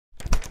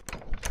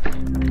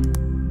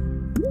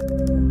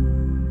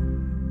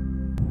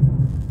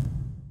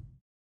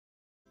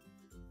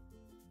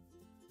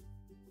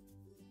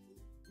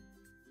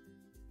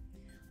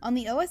On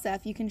the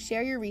OSF, you can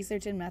share your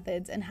research and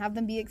methods and have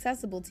them be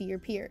accessible to your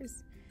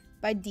peers.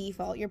 By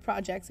default, your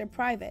projects are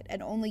private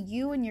and only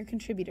you and your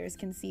contributors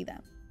can see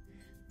them.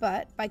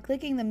 But by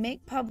clicking the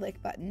Make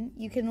Public button,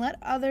 you can let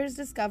others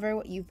discover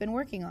what you've been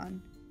working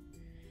on.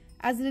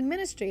 As an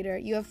administrator,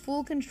 you have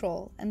full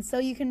control, and so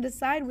you can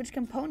decide which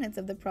components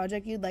of the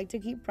project you'd like to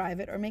keep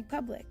private or make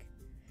public.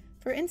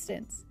 For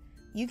instance,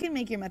 you can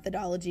make your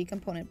methodology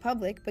component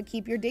public but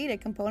keep your data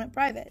component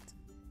private.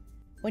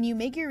 When you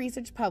make your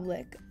research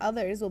public,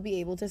 others will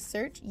be able to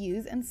search,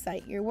 use, and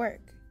cite your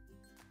work.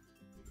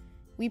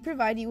 We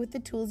provide you with the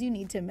tools you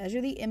need to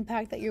measure the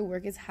impact that your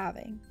work is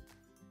having.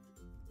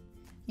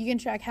 You can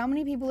track how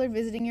many people are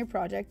visiting your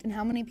project and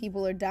how many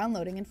people are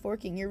downloading and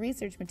forking your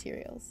research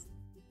materials.